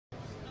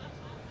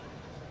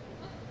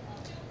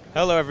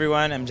Hello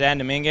everyone, I'm Jan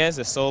Dominguez,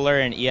 a solar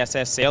and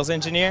ESS sales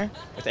engineer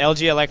with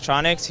LG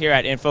Electronics here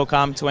at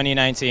InfoComm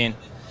 2019.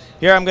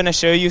 Here I'm going to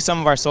show you some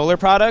of our solar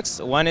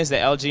products. One is the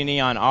LG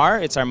NeON R.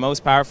 It's our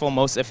most powerful,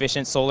 most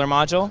efficient solar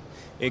module.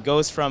 It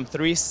goes from up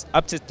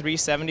to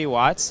 370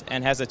 watts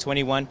and has a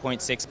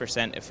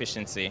 21.6%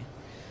 efficiency.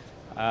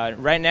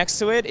 Right next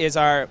to it is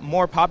our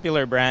more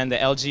popular brand, the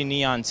LG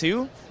NeON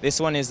 2. This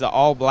one is the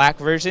all-black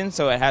version,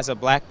 so it has a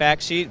black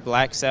backsheet,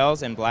 black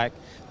cells, and black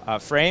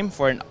frame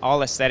for an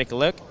all-aesthetic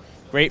look.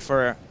 Great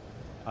for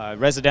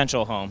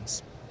residential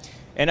homes.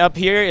 And up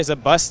here is a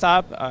bus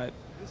stop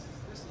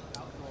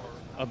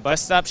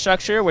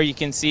structure where you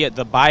can see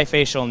the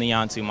bifacial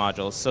NeON 2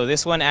 modules. So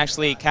this one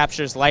actually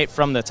captures light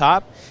from the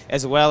top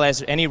as well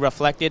as any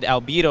reflected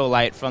albedo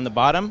light from the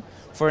bottom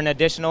for an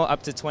additional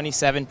up to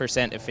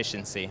 27%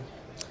 efficiency.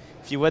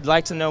 If you would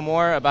like to know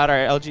more about our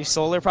LG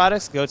solar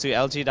products, go to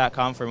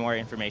lg.com for more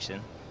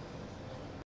information.